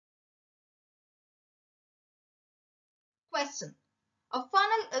Question. A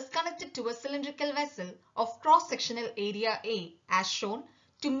funnel is connected to a cylindrical vessel of cross-sectional area A as shown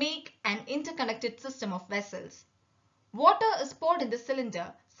to make an interconnected system of vessels. Water is poured in the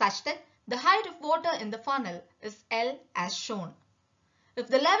cylinder such that the height of water in the funnel is L as shown. If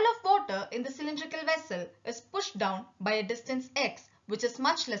the level of water in the cylindrical vessel is pushed down by a distance x which is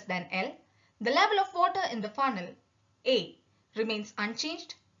much less than L, the level of water in the funnel A remains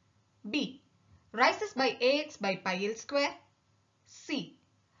unchanged, B rises by Ax by pi L square, C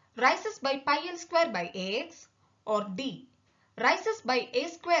rises by pi L square by Ax, or D rises by A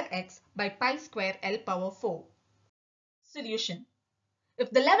square x by pi square L power 4. Solution.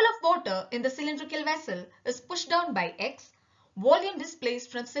 If the level of water in the cylindrical vessel is pushed down by x, volume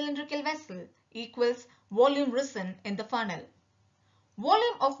displaced from cylindrical vessel equals volume risen in the funnel.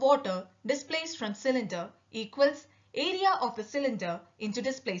 Volume of water displaced from cylinder equals area of the cylinder into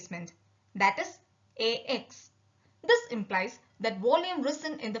displacement, that is Ax. This implies that volume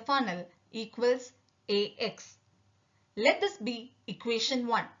risen in the funnel equals Ax. Let this be equation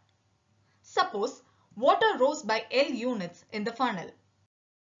 1. Suppose water rose by L units in the funnel.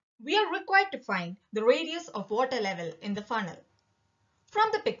 We are required to find the radius of water level in the funnel. From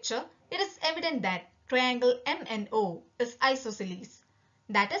the picture, it is evident that triangle MNO is isosceles.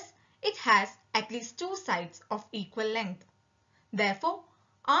 That is, it has at least two sides of equal length. Therefore,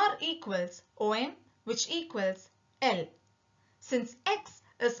 R equals OM, which equals L. Since x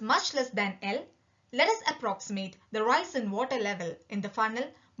is much less than L, let us approximate the rise in water level in the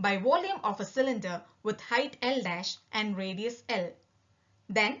funnel by volume of a cylinder with height L' and radius L.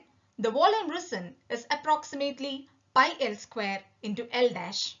 Then, the volume risen is approximately pi L square into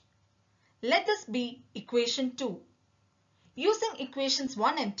L'. Let this be equation 2. Using equations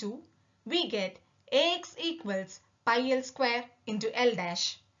 1 and 2, we get Ax equals pi L square into L'.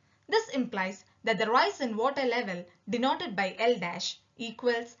 This implies that the rise in water level denoted by L'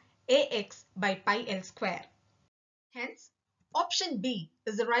 equals Ax by pi L square. Hence, option B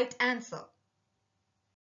is the right answer.